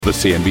The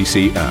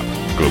CNBC app.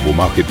 Global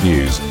market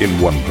news in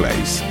one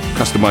place.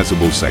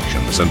 Customizable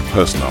sections and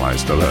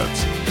personalized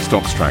alerts.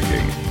 Stocks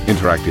tracking,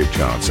 interactive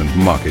charts and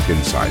market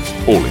insights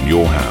all in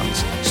your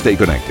hands. Stay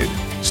connected.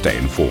 Stay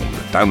informed.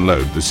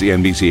 Download the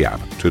CNBC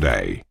app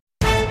today.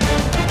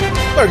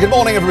 Very good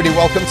morning, everybody.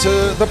 Welcome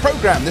to the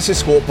programme. This is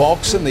Squawk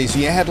Box, and these are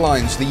your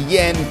headlines. The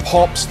yen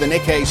pops, the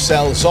Nikkei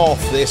sells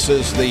off. This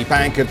as the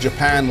Bank of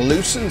Japan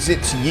loosens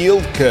its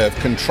yield curve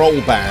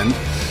control band.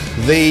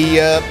 The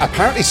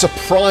apparently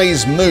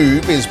surprise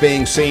move is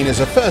being seen as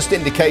a first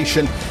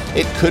indication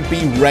it could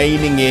be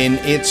reining in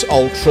its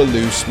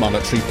ultra-loose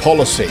monetary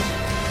policy.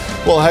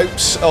 Well,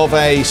 hopes of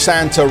a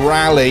Santa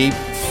rally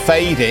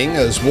fading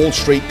as Wall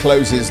Street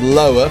closes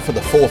lower for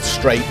the fourth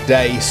straight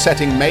day,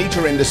 setting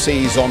major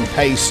indices on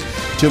pace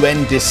to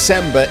end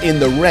December in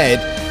the red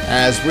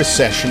as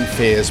recession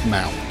fears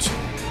mount.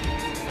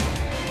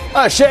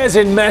 Shares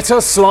in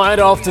Meta slide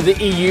after the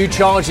EU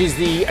charges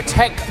the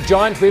tech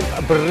giant with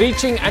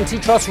breaching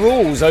antitrust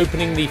rules,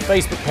 opening the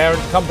Facebook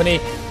parent company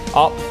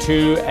up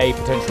to a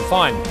potential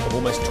fine of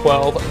almost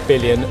 $12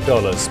 billion.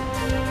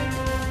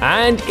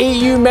 And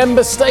EU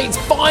member states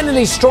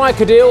finally strike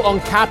a deal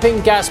on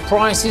capping gas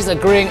prices,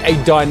 agreeing a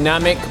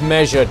dynamic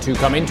measure to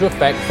come into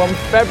effect from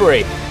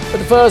February. But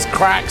the first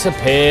cracks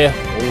appear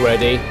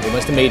already,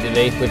 almost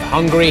immediately, with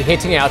Hungary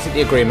hitting out at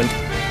the agreement.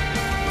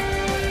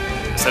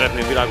 I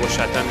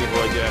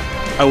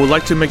would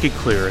like to make it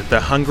clear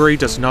that Hungary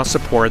does not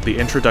support the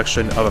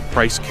introduction of a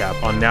price cap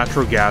on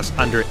natural gas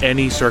under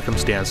any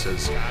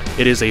circumstances.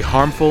 It is a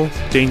harmful,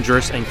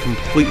 dangerous, and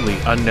completely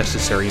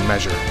unnecessary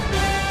measure.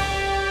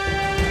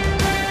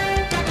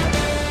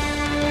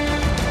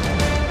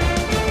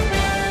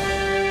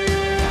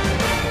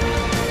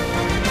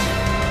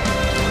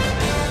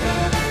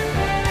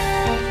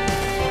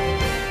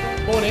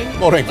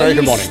 Morning, very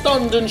good morning.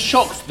 Stunned and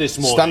shocked this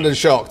morning. Stunned and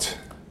shocked.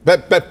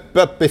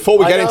 But before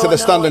we get into the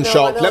stunned and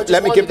shocked,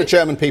 let me give the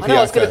Chairman PPI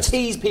I was going to first.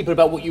 tease people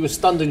about what you were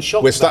stunned and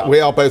shocked about. We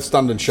are both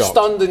stunned and shocked.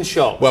 Stunned and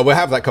shocked. Well, we'll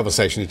have that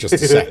conversation in just a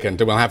second,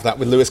 and we'll have that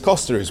with Lewis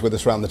Costa, who's with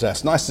us around the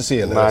desk. Nice to see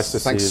you, Lewis. Nice to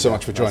see Thanks you, so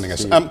much for joining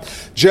us.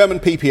 nice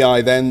German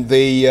PPI then,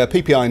 the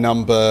PPI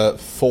number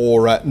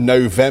for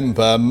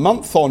November,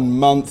 month on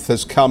month,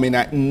 has come in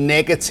at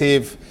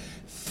negative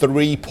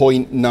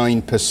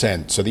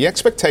 3.9%. So the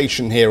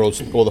expectation here, or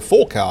the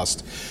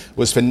forecast,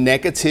 was for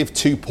negative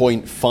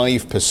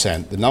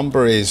 2.5%. The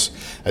number is,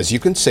 as you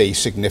can see,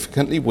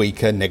 significantly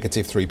weaker,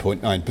 negative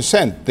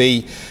 3.9%.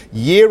 The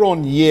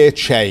year-on-year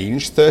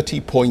change,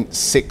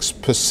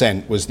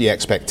 30.6%, was the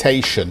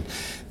expectation.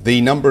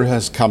 The number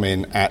has come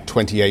in at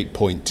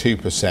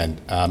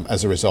 28.2%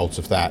 as a result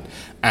of that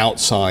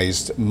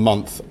outsized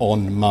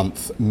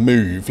month-on-month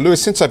move.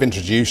 Lewis, since I've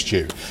introduced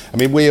you, I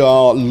mean, we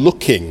are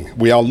looking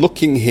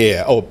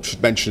here. Oh, I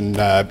should mention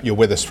you're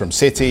with us from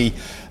Citi.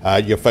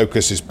 Your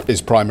focus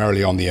is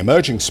primarily on the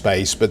emerging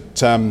space, but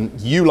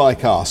you,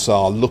 like us,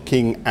 are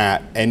looking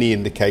at any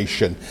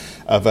indication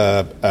of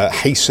a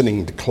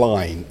hastening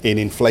decline in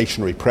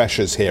inflationary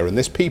pressures here. And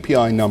this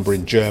PPI number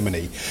in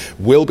Germany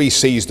will be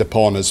seized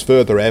upon as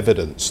further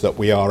evidence that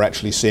we are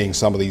actually seeing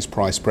some of these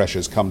price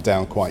pressures come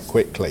down quite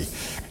quickly.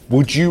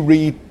 Would you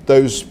read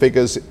those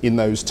figures in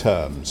those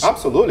terms?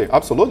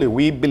 Absolutely.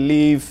 We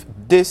believe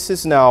this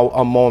is now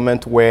a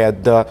moment where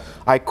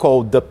I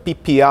call the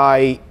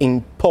PPI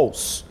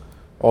impulse,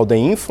 or the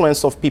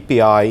influence of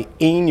PPI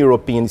in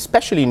European,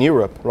 especially in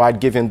Europe, right,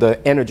 given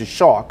the energy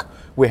shock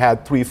we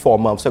had 3-4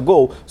 months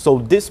ago. So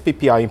this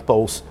PPI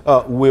impulse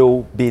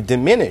will be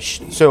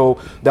diminished. So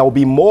there will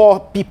be more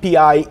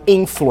PPI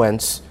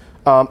influence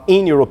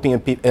in European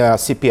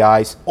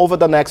CPIs over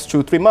the next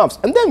 2-3 months.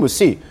 And then we'll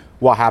see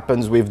what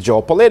happens with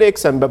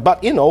geopolitics.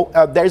 But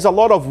there's a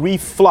lot of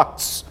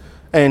reflux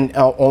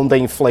on the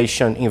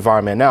inflation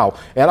environment now.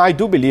 And I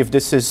do believe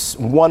this is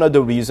one of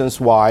the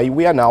reasons why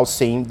we are now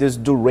seeing this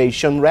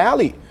duration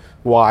rally,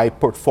 why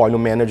portfolio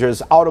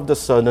managers out of the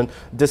sudden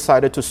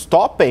decided to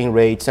stop paying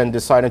rates and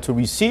decided to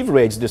receive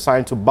rates,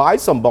 decided to buy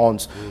some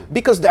bonds,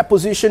 because their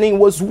positioning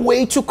was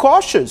way too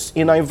cautious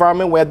in an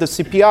environment where the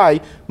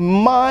CPI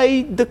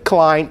might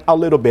decline a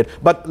little bit.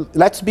 But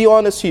let's be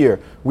honest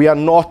here, we are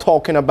not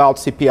talking about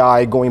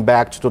CPI going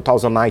back to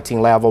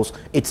 2019 levels.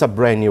 It's a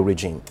brand new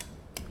regime.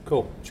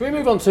 Cool. Should we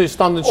move on to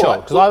stunned and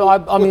shocked?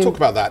 Because we'll talk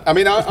about that. I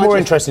mean, it's more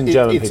interesting in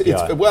German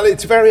PPI.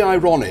 It's very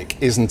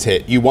ironic, isn't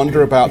it? You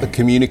wonder about the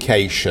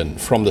communication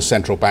from the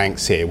central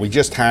banks here. We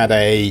just had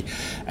a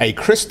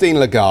Christine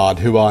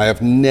Lagarde, who I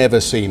have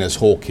never seen as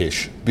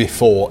hawkish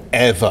before,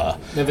 ever.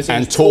 Never seen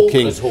and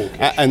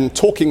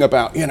talking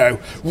about,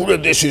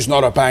 this is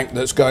not a bank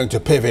that's going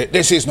to pivot.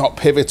 This is not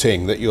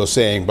pivoting that you're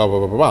seeing, blah, blah,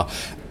 blah, blah, blah.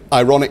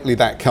 Ironically,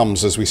 that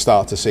comes as we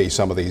start to see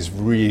some of these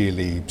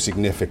really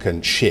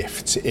significant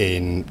shifts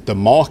in the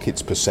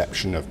market's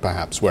perception of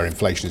perhaps where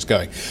inflation is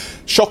going.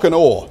 Shock and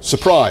awe,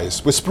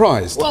 surprise. We're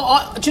surprised.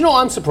 Well, do you know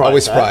what I'm surprised at? Are we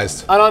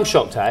surprised? And I'm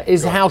shocked at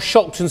is how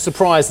shocked and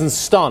surprised and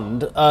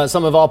stunned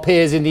some of our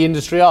peers in the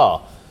industry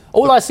are.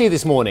 All I see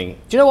this morning,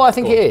 do you know what I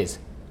think it is?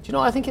 Do you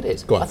know what I think it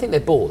is? I think they're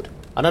bored.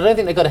 And I don't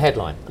think they've got a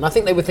headline. And I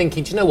think they were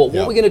thinking, do you know what?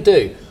 What are we going to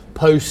do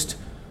post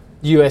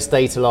US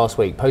data last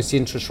week,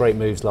 post-interest rate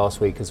moves last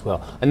week as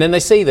well. And then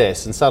they see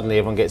this and suddenly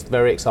everyone gets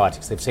very excited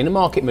because they've seen a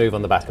market move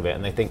on the back of it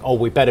and they think, oh,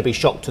 we better be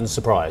shocked and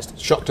surprised.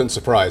 Shocked and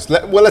surprised.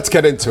 Let's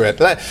get into it.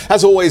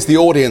 As always, the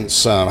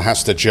audience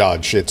has to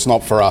judge. It's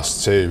not for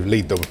us to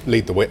lead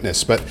the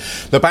witness. But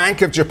the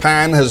Bank of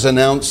Japan has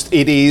announced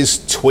it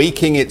is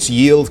tweaking its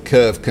yield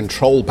curve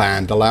control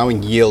band,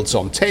 allowing yields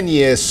on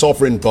 10-year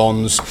sovereign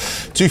bonds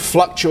to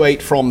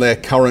fluctuate from their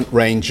current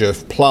range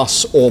of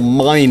plus or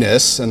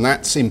minus, and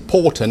that's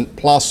important,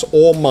 plus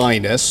or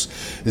minus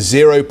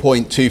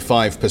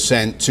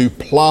 0.25% to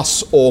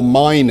plus or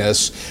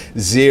minus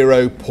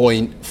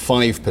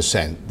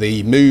 0.5%.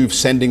 The move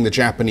sending the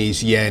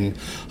Japanese yen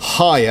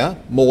higher,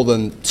 more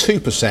than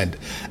 2%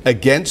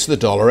 against the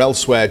dollar.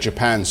 Elsewhere,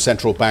 Japan's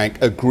central bank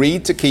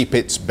agreed to keep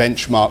its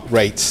benchmark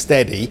rate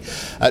steady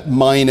at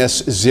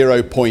minus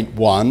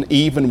 0.1,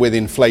 even with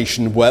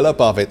inflation well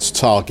above its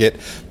target,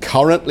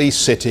 currently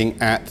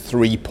sitting at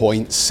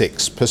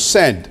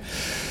 3.6%.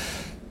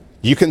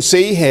 You can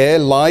see here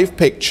live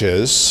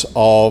pictures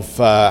of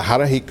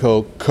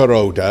Haruhiko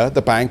Kuroda,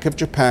 the Bank of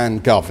Japan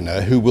governor,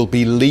 who will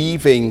be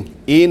leaving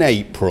in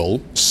April,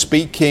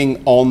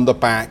 speaking on the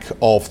back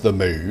of the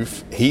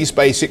move. He's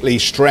basically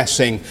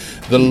stressing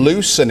the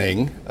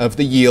loosening of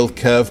the yield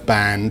curve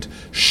band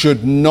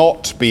should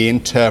not be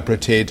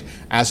interpreted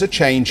as a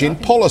change in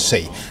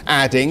policy,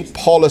 adding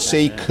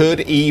policy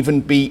could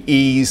even be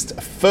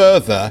eased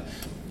further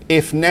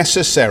if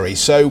necessary.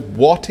 So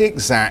what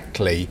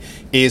exactly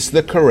is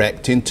the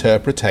correct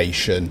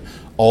interpretation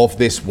of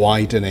this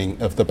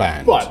widening of the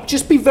band? Right,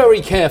 just be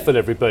very careful,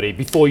 everybody,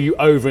 before you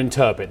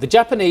overinterpret. The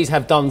Japanese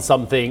have done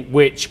something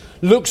which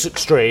looks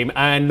extreme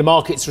and the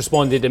markets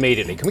responded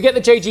immediately. Can we get the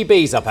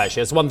JGBs up,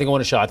 actually? That's one thing I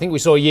want to show. I think we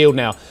saw a yield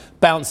now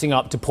bouncing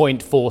up to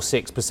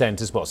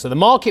 0.46% as well. So the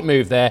market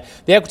moved there,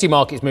 the equity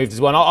markets moved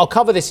as well. And I'll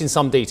cover this in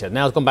some detail.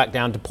 Now it's gone back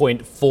down to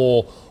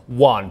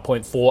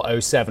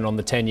 0.40.7 on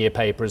the 10-year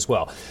paper as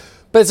well.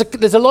 But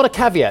there's a lot of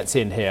caveats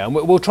in here, and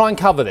we'll try and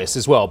cover this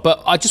as well.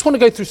 But I just want to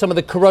go through some of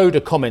the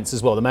Kuroda comments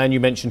as well, the man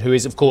you mentioned who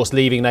is, of course,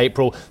 leaving in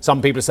April.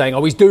 Some people are saying,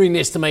 oh, he's doing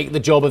this to make the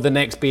job of the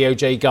next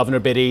BOJ governor a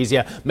bit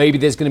easier. Maybe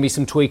there's going to be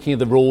some tweaking of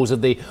the rules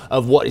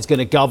of what is going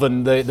to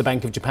govern the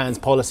Bank of Japan's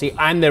policy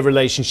and their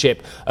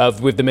relationship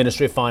with the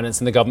Ministry of Finance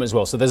and the government as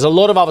well. So there's a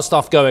lot of other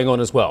stuff going on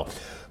as well.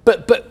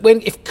 But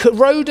if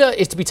Kuroda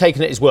is to be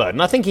taken at his word,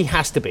 and I think he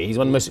has to be, he's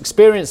one of the most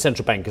experienced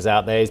central bankers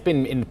out there. He's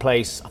been in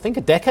place, I think,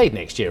 a decade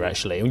next year,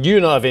 actually. And you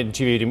and I have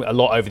interviewed him a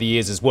lot over the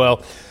years as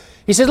well.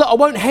 He says, look, I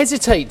won't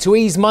hesitate to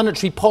ease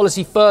monetary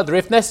policy further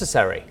if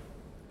necessary.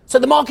 So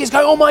the market's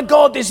going, oh my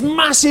God, this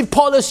massive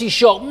policy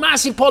shock,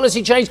 massive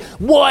policy change,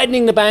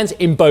 widening the bands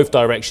in both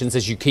directions,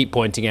 as you keep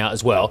pointing out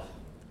as well.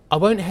 I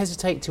won't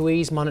hesitate to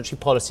ease monetary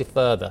policy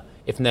further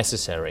if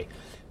necessary.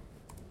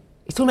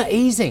 He's talking about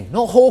easing,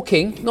 not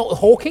hawking,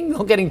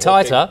 not getting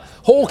tighter,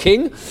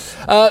 hawking.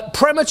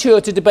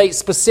 Premature to debate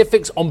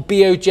specifics on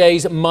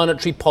BOJ's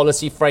monetary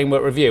policy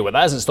framework review. Well,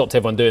 that hasn't stopped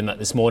everyone doing that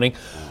this morning.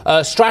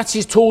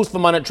 Strategies, tools for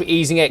monetary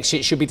easing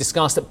exit should be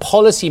discussed at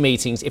policy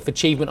meetings if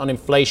achievement on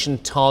inflation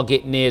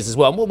target nears as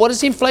well. What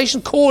is the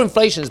inflation? Core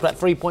inflation is about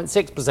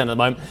 3.6% at the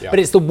moment, but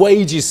it's the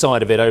wages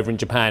side of it over in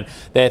Japan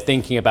they're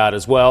thinking about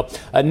as well.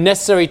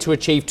 Necessary to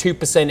achieve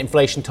 2%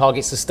 inflation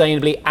target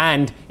sustainably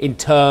and in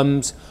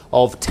terms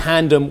of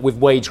tandem with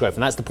wage growth.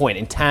 And that's the point,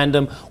 in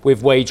tandem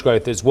with wage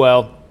growth as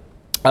well,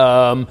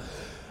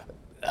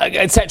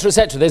 et cetera, et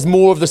cetera. There's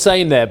more of the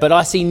same there, but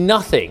I see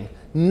nothing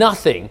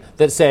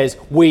that says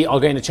we are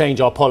going to change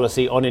our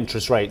policy on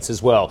interest rates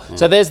as well.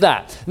 So there's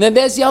that. And then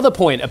there's the other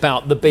point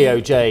about the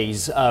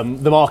BOJ's,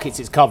 the markets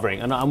it's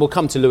covering, and we'll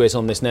come to Lewis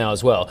on this now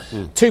as well.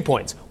 2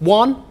 points.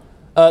 One,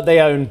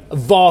 they own a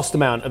vast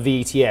amount of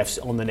the ETFs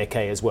on the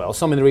Nikkei as well,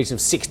 some in the region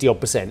of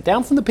 60-odd%,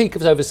 down from the peak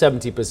of over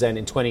 70%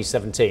 in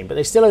 2017, but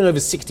they still own over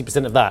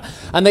 60% of that.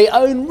 And they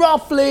own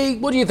roughly,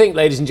 what do you think,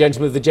 ladies and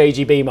gentlemen, of the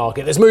JGB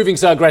market that's moving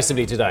so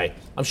aggressively today?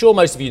 I'm sure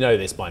most of you know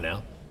this by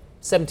now.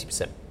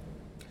 70%.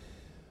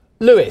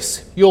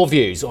 Lewis, your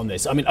views on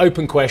this? I mean,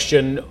 open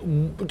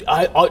question.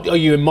 Are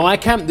you in my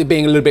camp, they're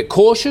being a little bit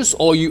cautious,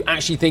 or are you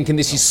actually thinking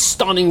this is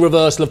stunning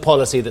reversal of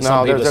policy that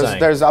some people are saying?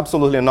 There's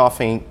absolutely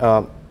nothing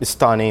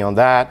stunning on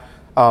that.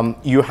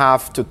 You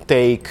have to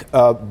take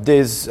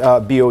this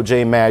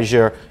BOJ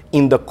measure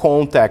in the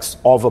context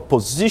of a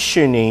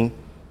positioning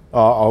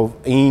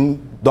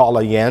in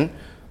dollar yen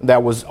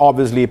that was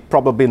obviously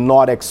probably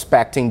not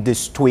expecting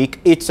this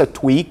tweak. It's a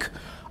tweak.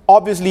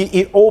 Obviously,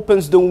 it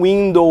opens the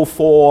window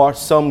for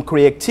some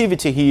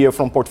creativity here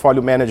from portfolio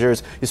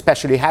managers,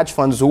 especially hedge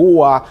funds who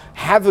are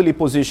heavily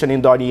positioned in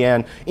dollar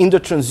yen in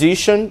the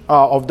transition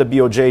of the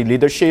BOJ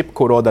leadership,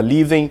 Kuroda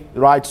leaving,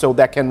 right? So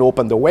that can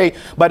open the way.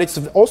 But it's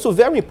also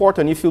very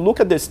important, if you look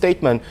at the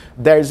statement,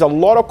 there's a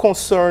lot of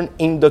concern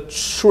in the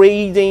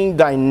trading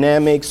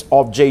dynamics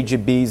of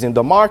JGBs in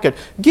the market,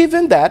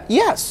 given that,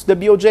 yes, the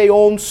BOJ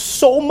owns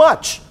so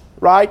much,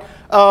 right?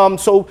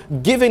 So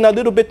giving a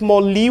little bit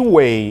more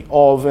leeway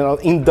of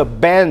in the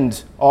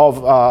band of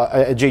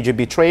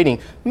JGB trading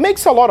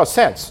makes a lot of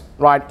sense,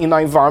 right? In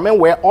an environment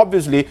where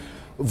obviously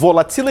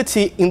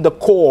volatility in the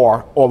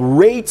core or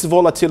rates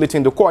volatility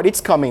in the core, it's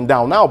coming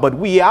down now, but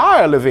we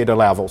are elevated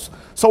levels.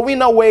 So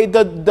in a way,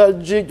 the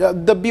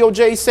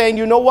BOJ is saying,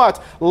 you know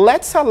what,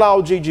 let's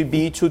allow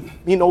JGB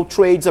to,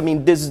 trades. I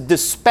mean, this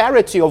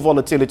disparity of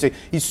volatility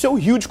is so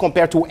huge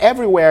compared to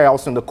everywhere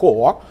else in the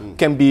core.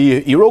 Can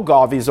be Euro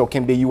govies or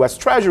can be US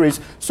Treasuries.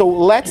 So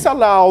let's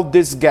allow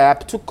this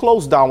gap to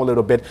close down a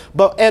little bit.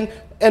 But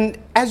and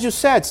as you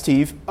said,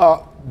 Steve,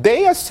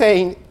 they are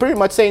pretty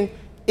much saying,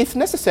 if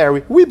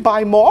necessary, we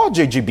buy more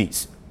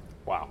JGBs.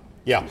 Wow.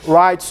 Yeah.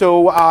 Right.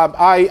 So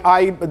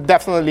I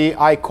definitely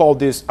call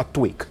this a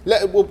tweak.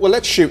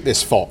 Let's shoot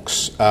this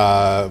fox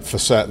for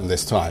certain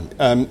this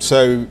time.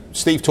 So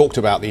Steve talked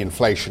about the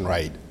inflation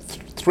rate,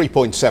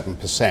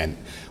 3.7%,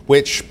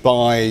 which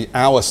by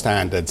our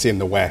standards in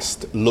the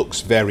West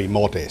looks very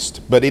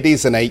modest. But it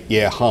is an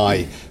 8-year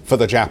high for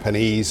the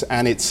Japanese,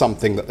 and it's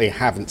something that they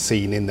haven't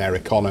seen in their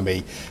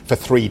economy for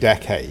 3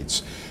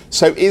 decades.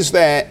 So is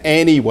there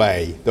any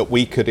way that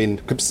we could,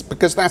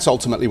 because that's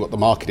ultimately what the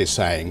market is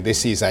saying,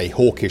 this is a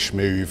hawkish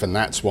move and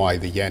that's why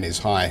the yen is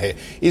higher here.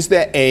 Is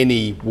there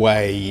any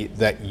way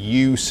that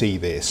you see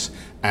this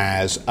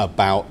as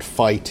about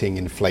fighting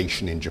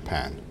inflation in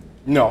Japan?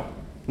 No.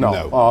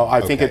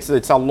 I think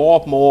it's a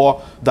lot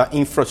more the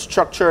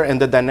infrastructure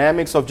and the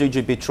dynamics of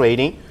JGB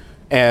trading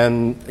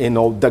and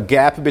the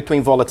gap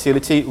between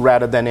volatility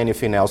rather than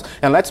anything else.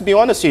 And let's be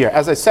honest here,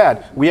 as I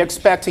said, we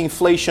expect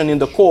inflation in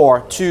the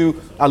core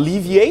to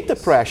alleviate the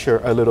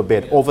pressure a little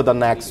bit over the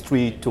next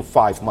 3 to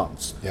 5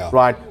 months,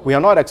 right? We are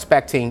not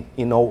expecting,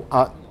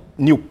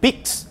 new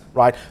peaks,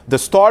 right? The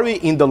story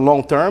in the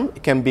long term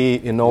can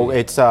be,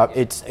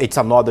 it's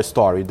another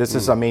story. This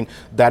is,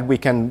 that we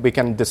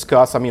can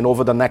discuss,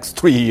 over the next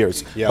 3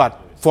 years. Yeah. But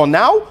for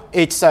now,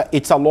 it's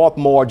a lot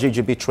more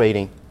JGB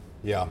trading.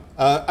 Yeah.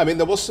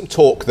 There was some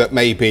talk that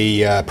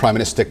maybe Prime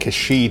Minister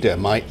Kishida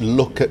might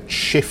look at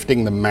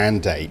shifting the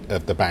mandate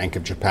of the Bank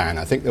of Japan.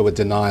 I think there were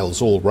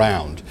denials all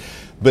round.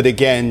 But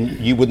again,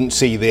 you wouldn't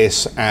see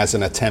this as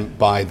an attempt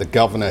by the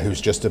governor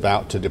who's just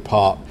about to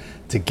depart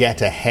to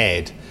get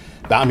ahead.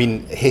 But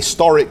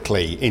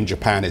historically in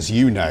Japan, as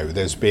you know,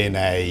 there's been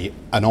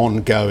an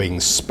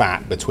ongoing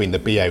spat between the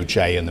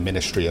BOJ and the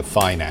Ministry of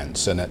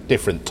Finance. And at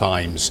different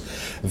times,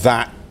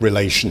 that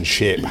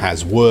relationship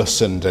has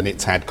worsened and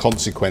it's had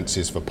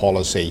consequences for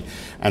policy,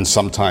 and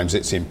sometimes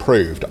it's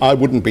improved. I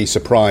wouldn't be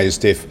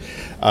surprised if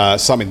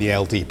some in the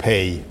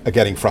LDP are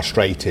getting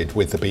frustrated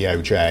with the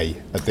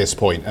BOJ at this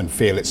point and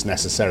feel it's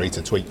necessary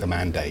to tweak the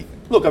mandate.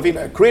 Look,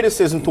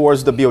 criticism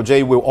towards the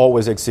BOJ will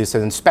always exist,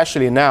 and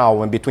especially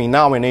now, and between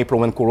now and April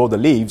when Kuroda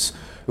leaves,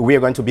 we are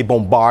going to be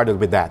bombarded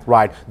with that,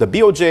 right? The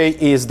BOJ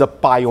is the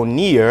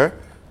pioneer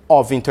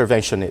of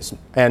interventionism,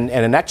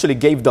 and actually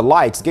gave the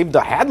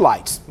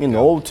headlights,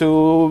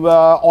 to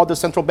other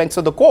central banks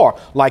of the core,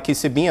 like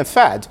ECB and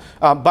Fed.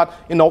 But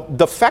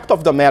the fact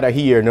of the matter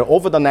here,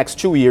 over the next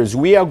 2 years,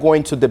 we are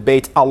going to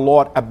debate a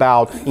lot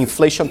about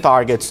inflation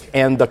targets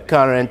and the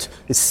current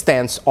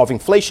stance of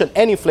inflation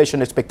and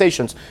inflation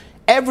expectations.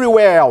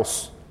 Everywhere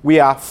else, we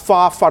are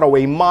far, far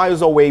away,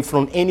 miles away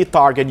from any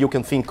target you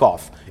can think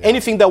of.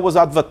 Anything that was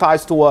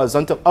advertised to us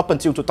up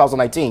until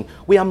 2019,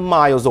 we are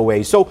miles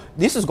away. So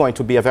this is going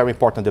to be a very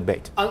important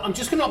debate. I'm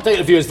just going to update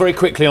the viewers very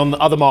quickly on the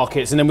other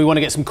markets, and then we want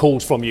to get some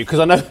calls from you, because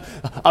I know,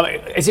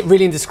 is it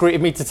really indiscreet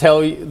of me to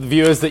tell the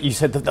viewers that you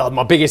said that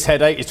my biggest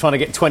headache is trying to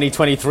get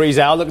 2023's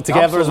outlook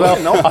together? Absolutely.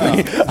 As well? No.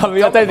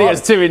 I don't think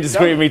it's too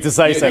indiscreet of me to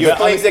say so.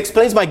 It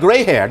explains my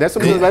grey hair. That's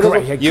what you and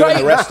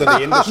the rest of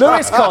the industry.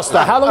 Luis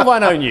Costa, how long have I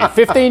known you?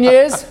 15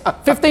 years?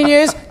 15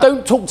 years?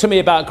 Don't talk to me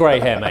about grey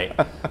hair, mate.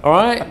 All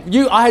right?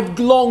 I had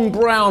long,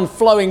 brown,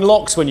 flowing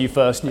locks when you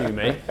first knew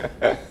me.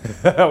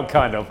 Oh,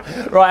 kind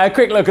of. Right, a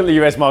quick look at the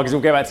US markets.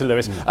 We'll get back to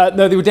Lewis.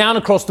 No, they were down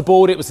across the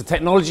board. It was the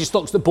technology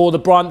stocks that bore the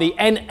brunt. The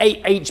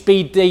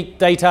N8HB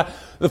data,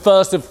 the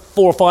first of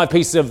 4 or 5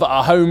 pieces of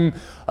home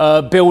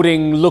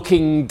building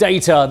looking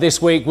data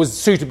this week, was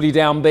suitably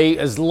downbeat,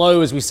 as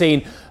low as we've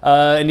seen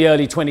in the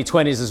early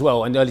 2020s as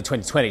well, in early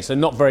 2020. So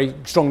not very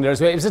strong there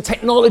as well. It was the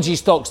technology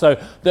stocks, though,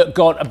 that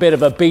got a bit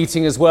of a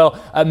beating as well.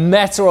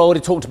 Meta, I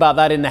already talked about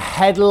that in the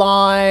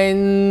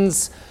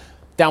headlines.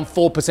 Down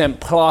 4%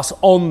 plus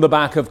on the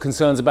back of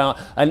concerns about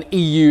an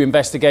EU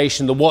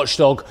investigation. The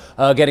watchdog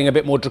getting a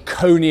bit more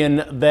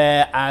draconian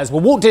there as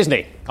well. Walt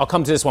Disney, I'll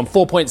come to this one,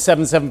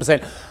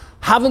 4.77%.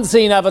 Haven't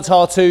seen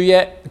Avatar 2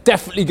 yet.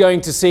 Definitely going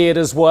to see it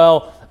as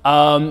well.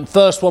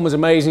 First one was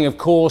amazing, of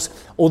course,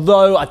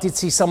 although I did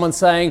see someone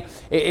saying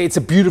it's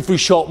a beautifully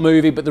shot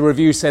movie, but the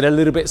review said a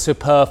little bit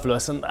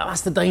superfluous, and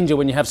that's the danger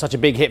when you have such a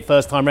big hit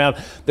first time round.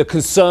 The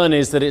concern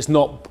is that it's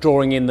not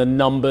drawing in the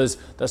numbers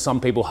that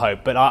some people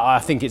hope, but I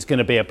think it's going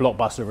to be a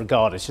blockbuster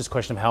regardless. It's just a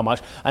question of how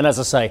much. And as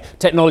I say,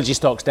 technology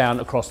stocks down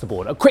across the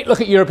board. A quick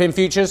look at European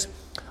futures.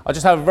 I'll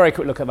just have a very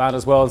quick look at that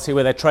as well and see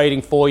where they're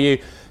trading for you.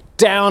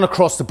 Down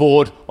across the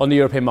board on the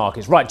European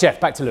markets. Right, Jeff,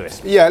 back to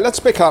Lewis. Yeah,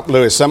 let's pick up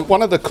Lewis.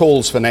 One of the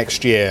calls for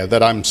next year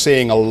that I'm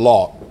seeing a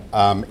lot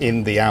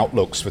in the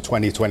outlooks for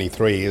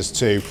 2023 is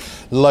to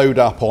load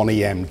up on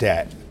EM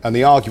debt. And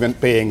the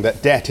argument being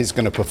that debt is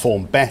going to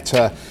perform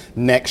better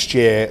next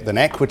year than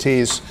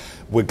equities.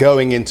 We're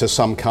going into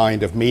some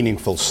kind of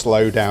meaningful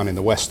slowdown in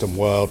the Western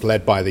world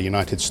led by the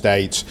United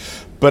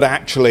States. But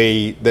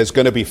actually, there's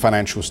going to be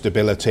financial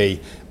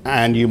stability,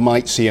 and you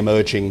might see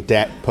emerging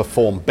debt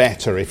perform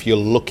better if you're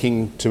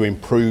looking to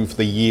improve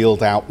the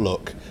yield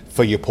outlook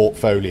for your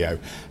portfolio.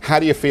 How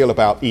do you feel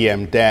about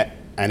EM debt?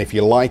 And if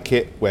you like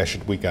it, where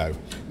should we go?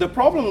 The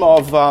problem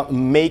of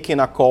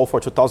making a call for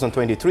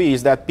 2023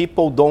 is that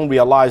people don't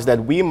realize that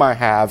we might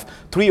have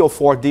 3 or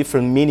 4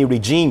 different mini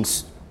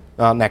regimes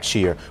next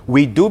year.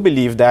 We do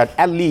believe that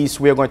at least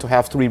we are going to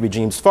have 3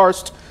 regimes.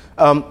 First,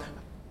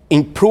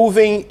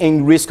 improving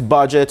in risk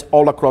budget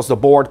all across the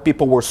board.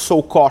 People were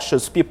so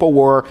cautious. People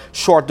were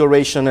short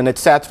duration and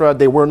etc.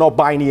 They were not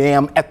buying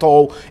EM at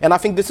all. And I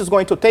think this is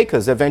going to take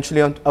us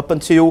eventually up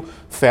until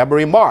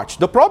February, March.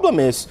 The problem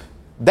is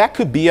that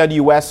could be a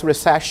U.S.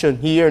 recession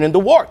here and in the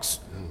works,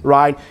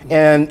 right?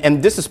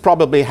 And this is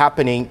probably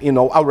happening,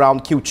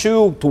 around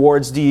Q2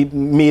 towards the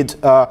mid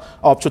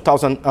of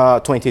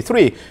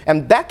 2023.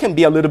 And that can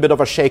be a little bit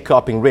of a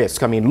shake-up in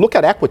risk. I mean, look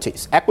at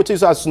equities.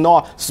 Equities are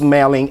not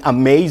smelling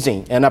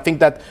amazing. And I think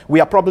that we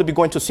are probably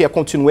going to see a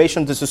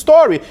continuation of this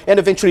story and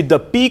eventually the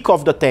peak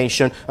of the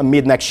tension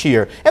mid next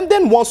year. And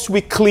then once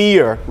we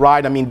clear,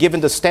 right, I mean, given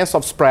the stance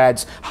of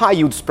spreads, high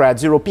yield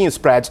spreads, European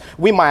spreads,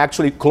 we might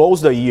actually close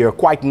the year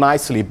quite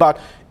nicely. But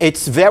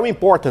it's very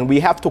important. We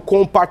have to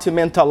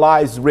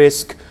compartmentalize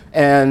risk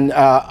and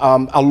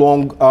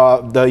along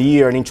the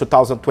year and in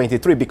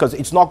 2023 because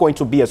it's not going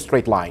to be a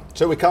straight line.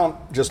 So we can't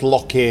just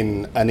lock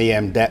in an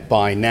EM debt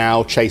buy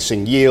now,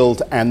 chasing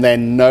yield, and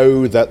then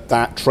know that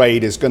that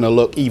trade is going to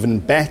look even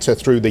better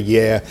through the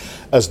year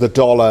as the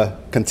dollar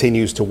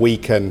continues to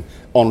weaken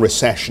on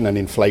recession and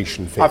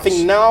inflation fears. I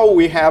think now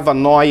we have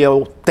an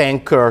oil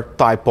tanker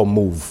type of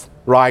move.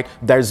 Right?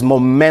 There's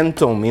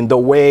momentum in the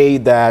way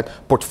that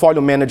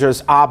portfolio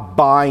managers are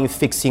buying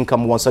fixed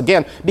income once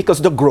again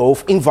because the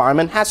growth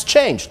environment has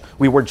changed.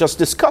 We were just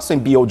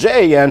discussing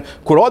BOJ and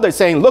Kuroda is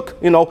saying, look,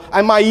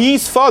 I might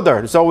ease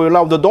further.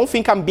 So don't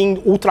think I'm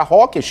being ultra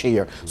hawkish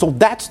here. So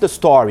that's the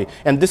story.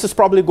 And this is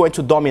probably going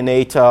to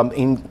dominate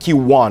in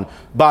Q1.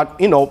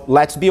 But,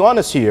 let's be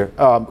honest here.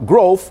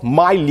 Growth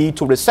might lead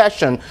to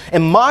recession.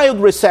 And mild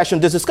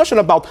recession, this discussion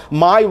about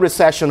mild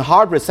recession,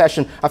 hard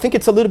recession, I think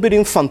it's a little bit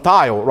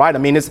infantile, right? I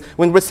mean,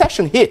 when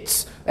recession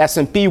hits,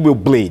 S&P will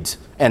bleed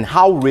and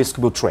how risk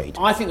will trade.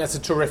 I think that's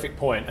a terrific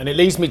point. And it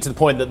leads me to the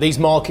point that these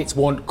markets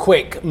want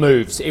quick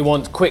moves. It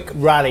wants quick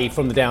rally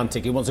from the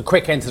downtick. It wants a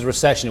quick end to the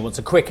recession. It wants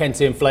a quick end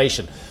to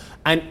inflation.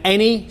 And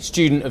any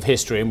student of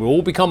history, and we'll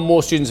all become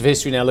more students of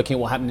history now looking at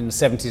what happened in the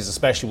 70s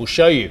especially, will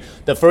show you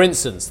that, for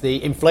instance,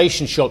 the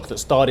inflation shock that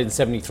started in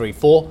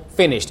 73-4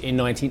 finished in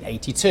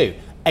 1982.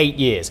 8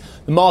 years.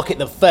 The market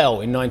that fell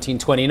in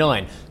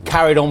 1929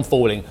 carried on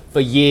falling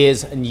for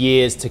years and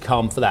years to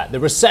come for that. The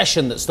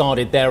recession that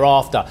started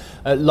thereafter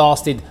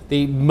lasted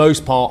the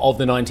most part of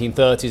the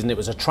 1930s, and it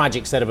was a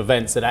tragic set of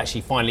events that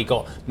actually finally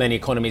got many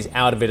economies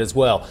out of it as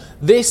well.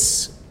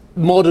 This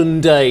modern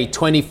day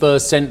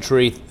 21st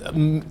century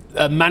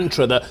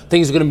mantra that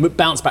things are going to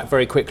bounce back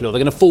very quickly or they're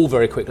going to fall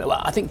very quickly. Well,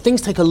 I think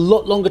things take a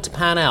lot longer to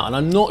pan out, and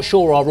I'm not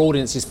sure our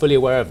audience is fully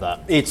aware of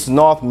that. It's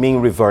not mean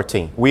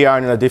reverting. We are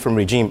in a different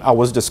regime. I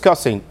was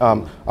discussing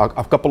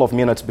a couple of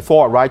minutes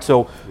before, right?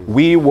 So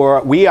we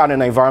are in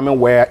an environment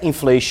where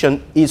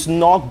inflation is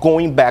not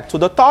going back to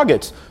the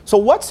targets. So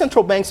what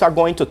central banks are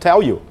going to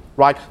tell you?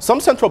 Right? Some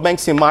central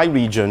banks in my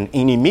region,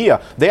 in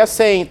EMEA, they are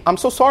saying, I'm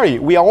so sorry,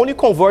 we are only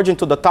converging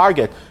to the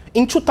target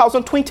in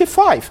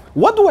 2025.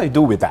 What do I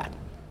do with that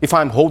if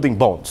I'm holding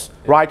bonds,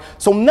 right?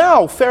 So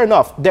now, fair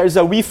enough, there's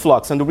a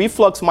reflux, and the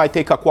reflux might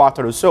take a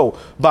quarter or so,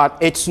 but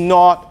it's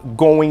not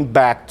going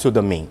back to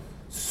the mean.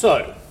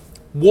 So,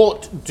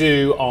 what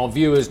do our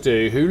viewers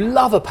do who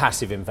love a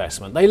passive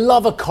investment? They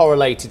love a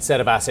correlated set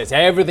of assets,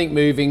 everything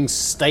moving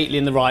stately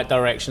in the right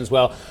direction as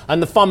well.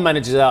 And the fund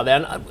managers out there,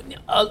 and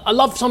I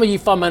love some of you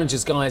fund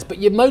managers, guys, but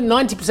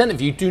 90% of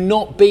you do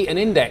not beat an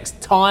index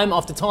time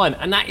after time.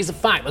 And that is a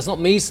fact. That's not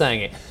me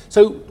saying it.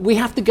 So we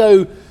have to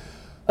go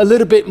a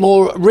little bit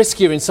more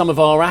riskier in some of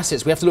our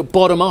assets. We have to look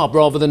bottom up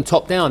rather than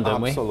top down,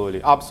 don't we?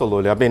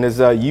 Absolutely. I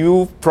mean,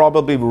 you've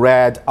probably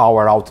read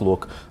our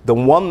outlook. The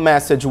one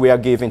message we are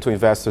giving to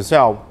investors,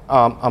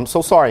 I'm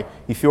so sorry,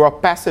 if you are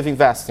passive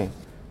investing,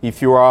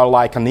 if you are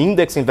like an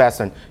index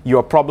investor, you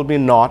are probably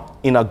not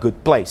in a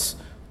good place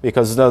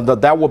because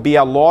there will be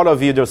a lot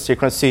of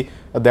idiosyncrasy.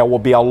 There will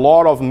be a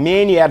lot of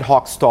many ad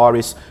hoc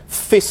stories,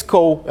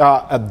 fiscal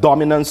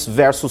dominance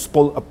versus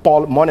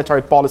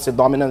monetary policy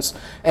dominance,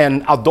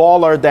 and a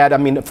dollar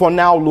that, for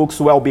now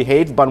looks well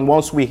behaved, but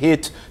once we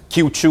hit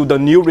Q2, the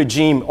new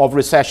regime of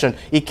recession,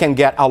 it can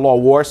get a lot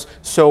worse.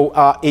 So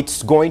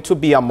it's going to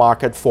be a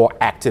market for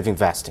active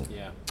investing.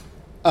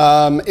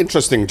 Yeah.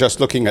 Interesting, just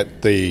looking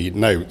at the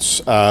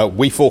notes,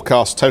 we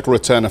forecast total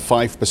return of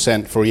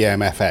 5% for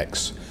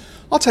EMFX.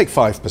 I'll take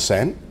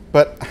 5%,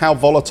 but how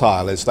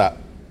volatile is that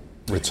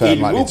return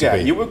likely to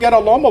be? You will get a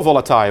lot more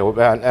volatile,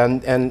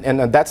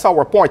 and that's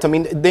our point. I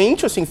mean, the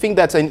interesting thing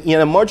that in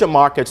emerging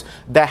markets,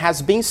 there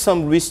has been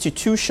some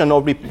restitution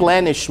or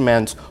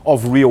replenishment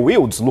of real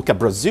yields. Look at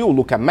Brazil,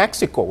 look at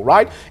Mexico,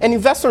 right? And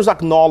investors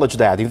acknowledge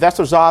that.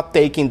 Investors are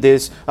taking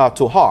this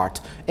to heart.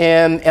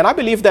 And I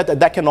believe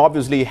that can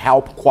obviously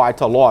help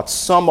quite a lot,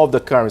 some of the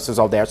currencies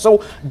out there.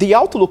 So the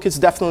outlook is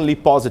definitely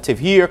positive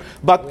here,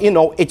 but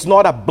it's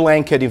not a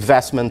blanket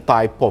investment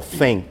type of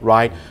thing,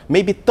 right?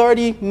 Maybe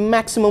 30,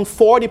 maximum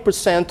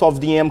 40% of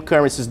the EM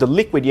currencies, the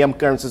liquid EM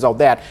currencies out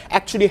there,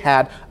 actually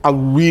had a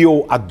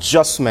real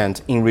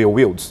adjustment in real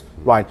yields,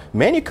 right?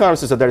 Many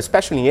currencies out there,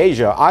 especially in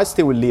Asia, are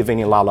still living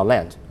in la-la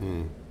land.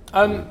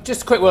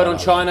 Just a quick word on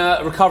China.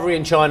 Recovery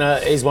in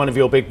China is one of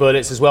your big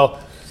bullets as well.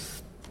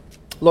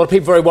 A lot of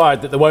people are very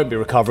worried that there won't be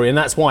recovery, and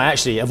that's why,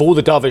 actually, of all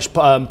the dovish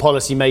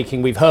policy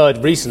making we've heard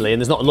recently, and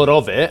there's not a lot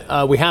of it,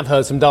 we have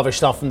heard some dovish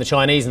stuff from the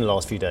Chinese in the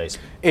last few days.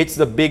 It's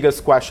the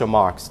biggest question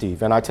mark,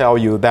 Steve, and I tell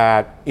you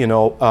that,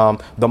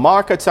 the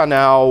markets are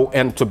now,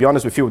 and to be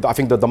honest with you, I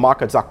think that the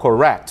markets are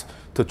correct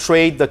to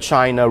trade the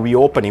China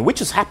reopening,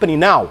 which is happening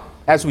now,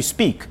 as we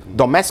speak.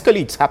 Domestically,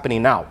 it's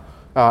happening now.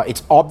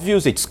 It's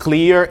obvious, it's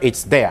clear,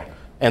 it's there.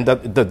 And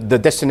the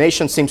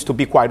destination seems to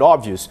be quite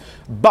obvious.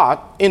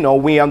 But,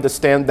 we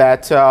understand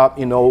that,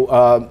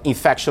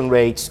 infection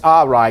rates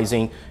are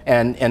rising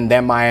and they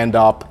might end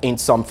up in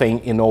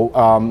something,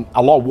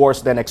 a lot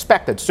worse than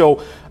expected.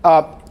 So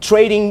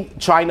trading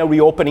China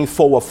reopening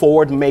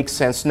forward makes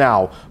sense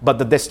now. But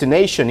the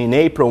destination in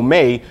April,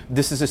 May,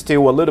 this is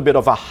still a little bit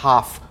of a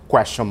half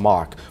question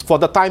mark. For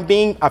the time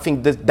being, I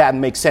think that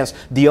makes sense.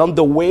 The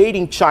underweight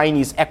in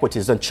Chinese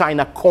equities and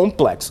China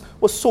complex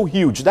was so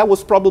huge. That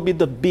was probably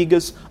the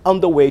biggest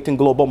underweight in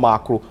global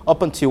macro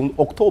up until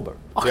October.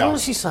 I can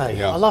honestly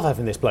say, I love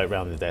having this bloke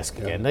round the desk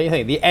again. Don't you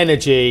think? The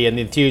energy and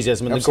the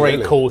enthusiasm and the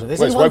great call.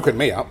 It's woken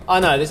me up. I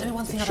know. There's only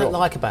one thing I don't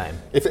like about him.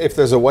 If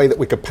there's a way that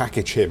we could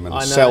package him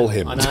and sell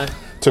him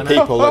to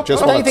people that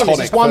just want a tonic.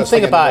 There's one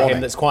thing about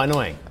him that's quite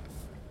annoying.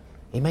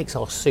 He makes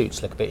our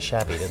suits look a bit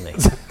shabby, doesn't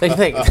he? Don't you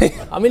think?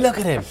 I mean, look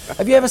at him.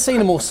 Have you ever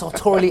seen a more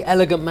sartorially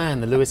elegant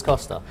man than Luis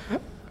Costa?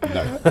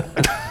 No.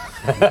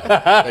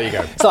 There you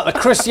go. It's like the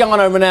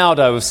Cristiano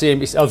Ronaldo of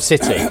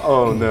City.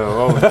 Oh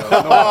no!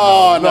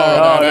 No.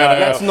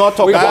 Let's not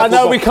talk about I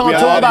know we can't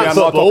talk about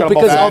football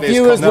because our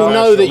viewers will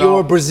know that you're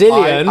a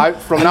Brazilian.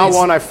 From now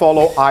on, I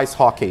follow ice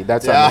hockey.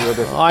 That's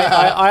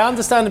I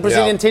understand the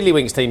Brazilian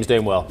Tiddlywinks team's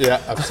doing well. Yeah,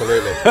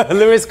 absolutely.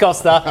 Luis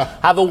Costa,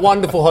 have a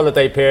wonderful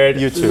holiday period.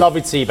 You too.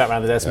 Lovely to see you back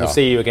around the desk. We'll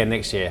see you again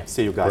next year.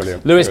 See you guys.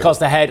 Brilliant. Luis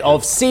Costa, head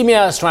of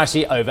Senior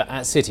Strategy over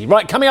at Citi.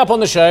 Right, coming up on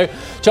the show,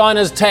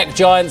 China's tech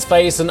giants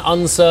face an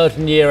uncertain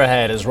year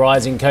ahead as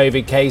rising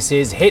COVID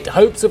cases hit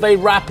hopes of a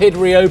rapid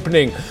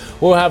reopening.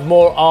 We'll have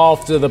more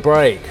after the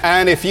break.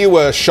 And if you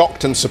were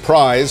shocked and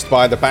surprised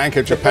by the Bank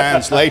of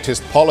Japan's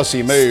latest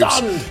policy moves,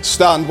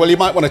 stunned, well, you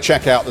might want to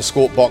check out the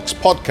Squawk Box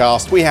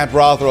podcast. We had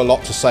rather a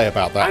lot to say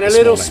about that. And a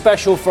little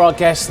special for our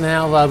guests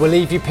now. We'll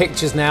leave you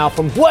pictures now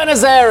from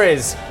Buenos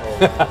Aires,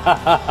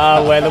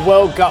 where the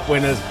World Cup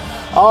winners,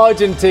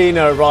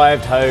 Argentina,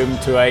 arrived home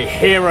to a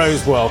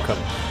hero's welcome.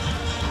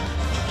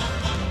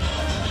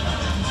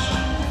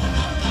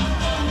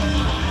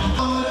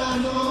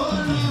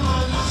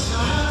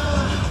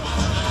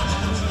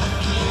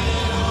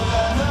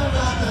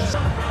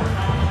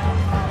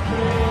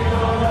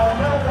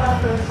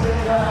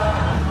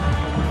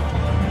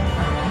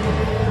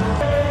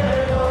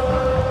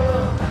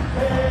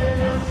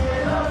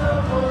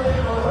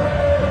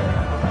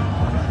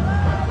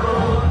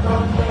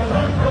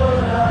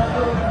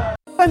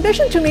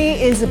 Ambition to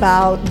me is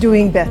about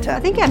doing better. I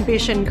think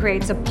ambition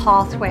creates a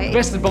pathway. The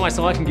best advice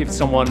I can give to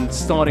someone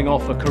starting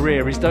off a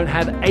career is don't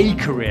have a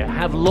career,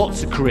 have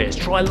lots of careers.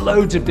 Try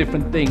loads of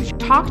different things.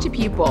 Talk to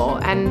people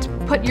and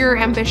put your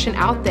ambition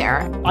out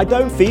there. I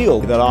don't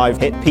feel that I've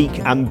hit peak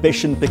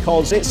ambition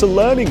because it's a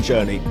learning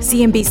journey.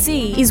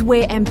 CNBC is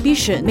where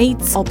ambition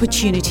meets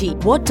opportunity.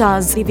 What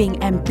does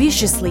living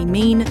ambitiously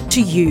mean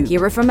to you?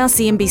 Hear it from our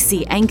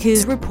CNBC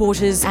anchors,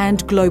 reporters,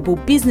 and global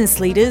business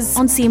leaders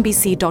on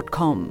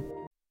CNBC.com.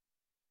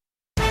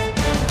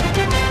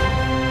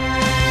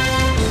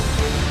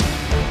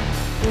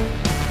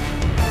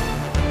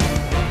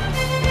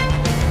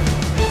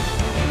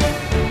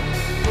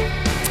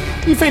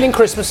 You feeling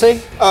Christmassy?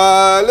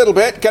 A little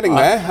bit, getting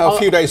there. A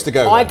few days to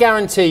go. I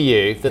guarantee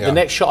you that the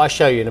next shot I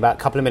show you in about a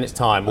couple of minutes'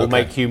 time will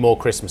make you more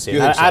Christmassy.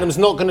 So? Adam's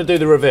not going to do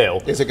the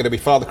reveal. Is it going to be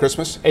Father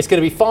Christmas? It's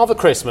going to be Father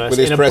Christmas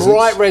in a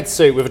bright red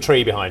suit with a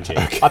tree behind you.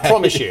 Okay. I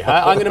promise you.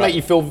 I'm going to make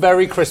you feel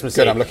very Christmassy.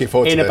 Good, I'm looking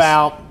forward to this. In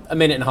about a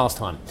minute and a half's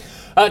time.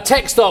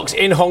 Tech stocks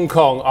in Hong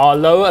Kong are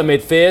lower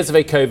amid fears of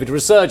a COVID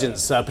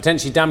resurgence,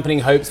 potentially dampening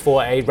hopes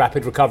for a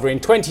rapid recovery in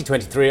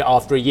 2023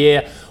 after a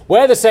year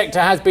where the sector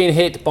has been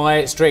hit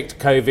by strict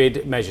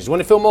COVID measures.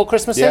 Want to feel more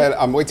Christmassy? Yeah,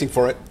 I'm waiting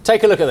for it.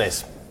 Take a look at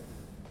this.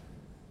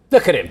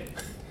 Look at him.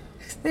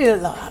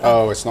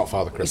 Oh, it's not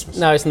Father Christmas.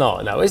 No, it's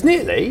not. No, it's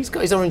nearly. He's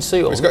got his orange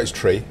suit on. He's got his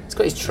tree. He's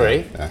got his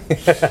tree.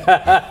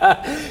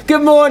 Yeah.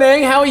 Good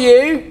morning. How are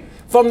you?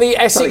 From the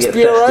Essex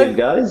Bureau.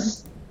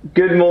 Guys.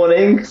 Good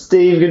morning,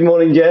 Steve. Good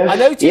morning, Jeff. I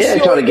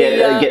noticed trying to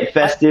get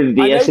festive.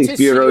 The Essex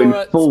Bureau in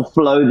full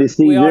flow this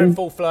season. We are in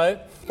full flow.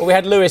 Well, we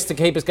had Lewis to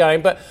keep us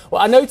going, but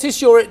I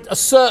noticed you're at a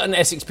certain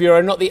Essex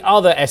Bureau, not the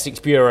other Essex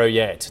Bureau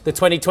yet, the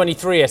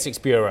 2023 Essex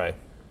Bureau.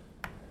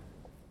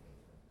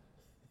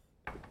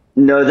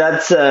 No,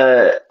 that's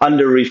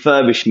under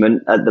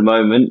refurbishment at the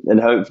moment, and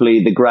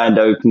hopefully the grand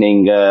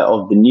opening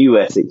of the new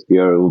Essex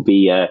Bureau will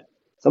be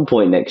some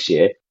point next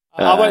year.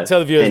 I won't tell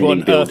the viewers what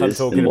on earth I'm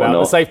talking about,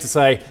 but safe to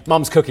say,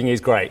 Mum's cooking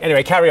is great.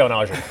 Anyway, carry on,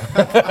 Arjun.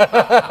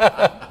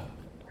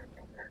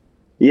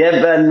 Yeah,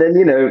 and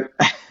then,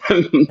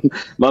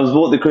 Mum's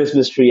brought the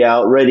Christmas tree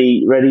out,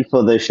 ready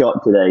for the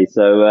shot today.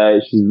 So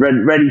she's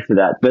ready for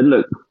that. But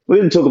look, we're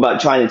going to talk about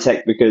China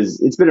tech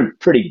because it's been a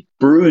pretty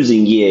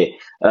bruising year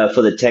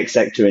for the tech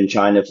sector in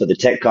China, for the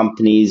tech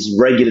companies.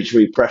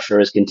 Regulatory pressure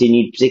has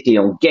continued,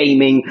 particularly on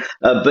gaming,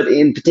 but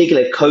in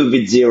particular,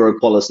 COVID zero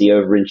policy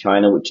over in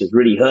China, which has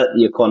really hurt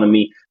the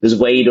economy, has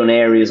weighed on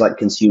areas like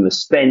consumer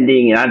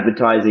spending and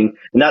advertising,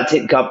 and that's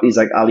hit companies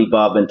like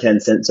Alibaba and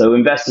Tencent. So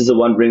investors are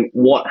wondering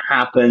what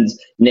happens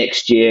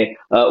next year,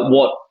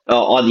 what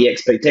are the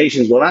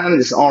expectations? Well,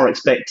 analysts are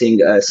expecting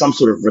some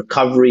sort of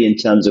recovery in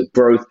terms of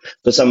growth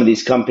for some of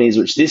these companies,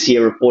 which this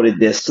year reported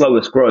their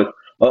slowest growth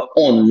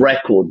on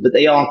record, but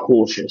they are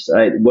cautious.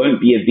 It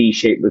won't be a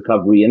V-shaped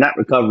recovery, and that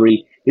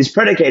recovery is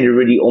predicated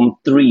really on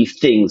three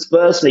things.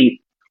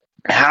 Firstly,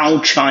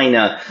 how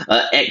China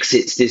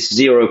exits this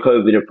zero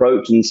COVID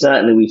approach. And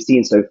certainly we've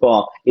seen so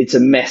far, it's a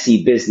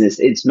messy business.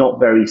 It's not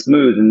very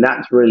smooth. And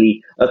that's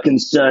really a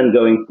concern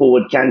going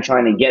forward. Can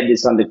China get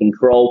this under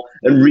control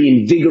and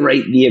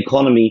reinvigorate the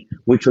economy,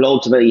 which will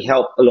ultimately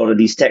help a lot of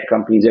these tech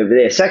companies over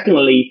there?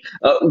 Secondly,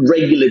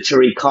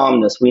 regulatory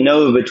calmness. We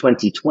know over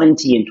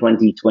 2020 and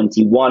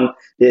 2021,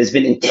 there's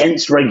been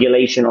intense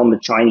regulation on the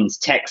Chinese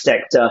tech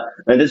sector,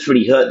 and that's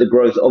really hurt the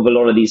growth of a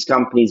lot of these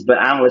companies. But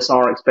analysts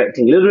are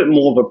expecting a little bit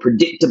more of a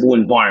predictable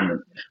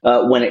environment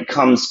when it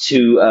comes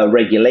to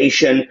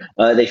regulation.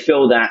 They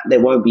feel that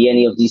there won't be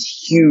any of these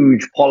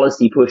huge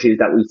policy pushes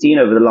that we've seen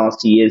over the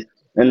last 2 years,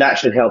 and that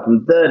should help.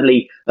 And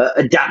thirdly,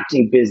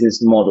 adapting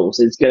business models.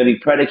 It's going to be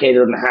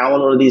predicated on how a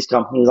lot of these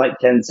companies like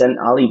Tencent,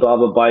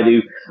 Alibaba,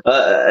 Baidu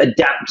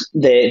adapt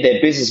their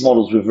business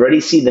models. We've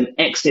already seen them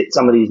exit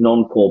some of these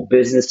non-core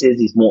businesses,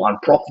 these more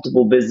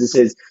unprofitable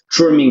businesses,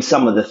 trimming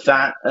some of the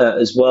fat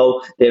as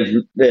well.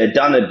 They've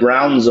done a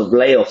rounds of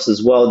layoffs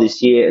as well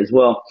this year as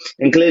well.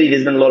 And clearly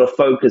there's been a lot of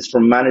focus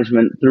from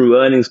management through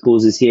earnings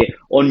calls this year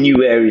on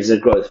new areas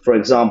of growth. For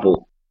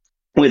example,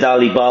 with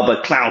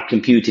Alibaba, cloud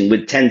computing,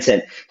 with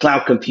Tencent,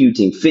 cloud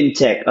computing,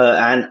 fintech,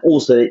 and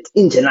also its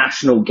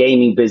international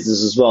gaming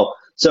business as well.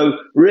 So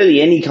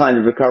really any kind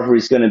of recovery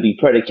is going to be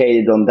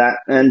predicated on that.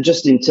 And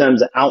just in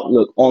terms of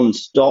outlook on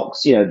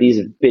stocks, these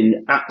have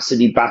been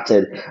absolutely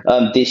battered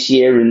this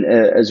year and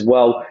as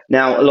well.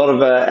 Now, a lot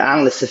of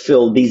analysts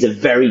feel these are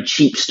very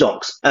cheap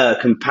stocks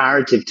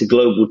comparative to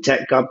global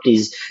tech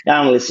companies.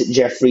 Analysts at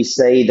Jefferies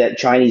say that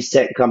Chinese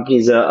tech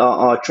companies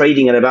are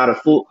trading at about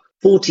a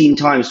 14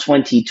 times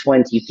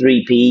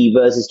 2023 PE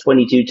versus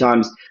 22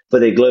 times for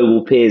their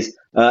global peers.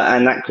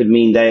 And that could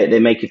mean they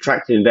make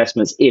attractive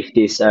investments if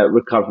this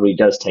recovery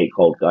does take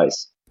hold,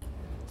 guys.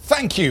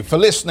 Thank you for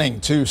listening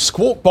to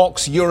Squawk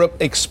Box Europe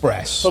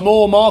Express. For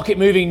more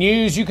market-moving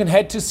news, you can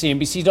head to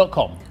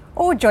cnbc.com.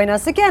 Or join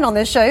us again on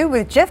the show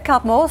with Jeff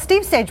Cutmore,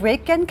 Steve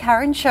Sedgwick and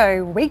Karen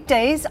Cho,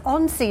 weekdays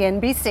on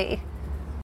CNBC.